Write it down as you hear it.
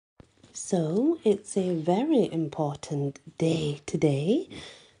So it's a very important day today.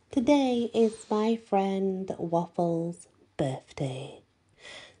 Today is my friend Waffle's birthday.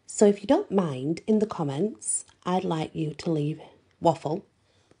 So if you don't mind, in the comments, I'd like you to leave Waffle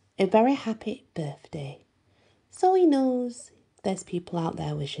a very happy birthday. So he knows there's people out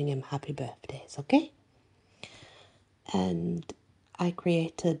there wishing him happy birthdays, okay? And I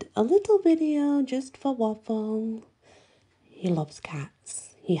created a little video just for Waffle. He loves cats.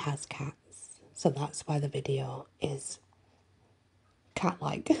 He has cats. So that's why the video is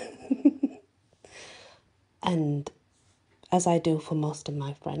cat-like. And as I do for most of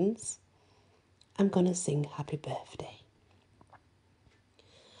my friends, I'm going to sing happy birthday.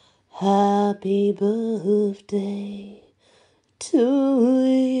 Happy birthday to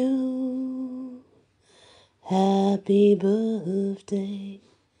you. Happy birthday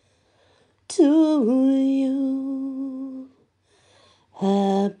to you.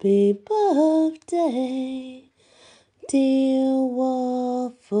 Happy birthday, dear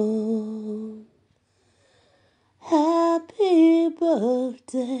Waffle. Happy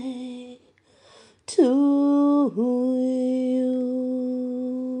birthday to you.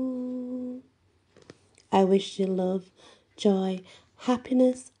 I wish you love, joy,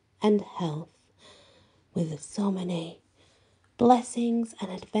 happiness, and health, with so many blessings and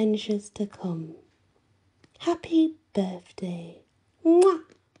adventures to come. Happy birthday. Mwah!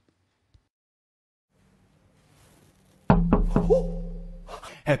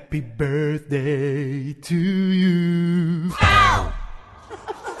 Happy birthday to you.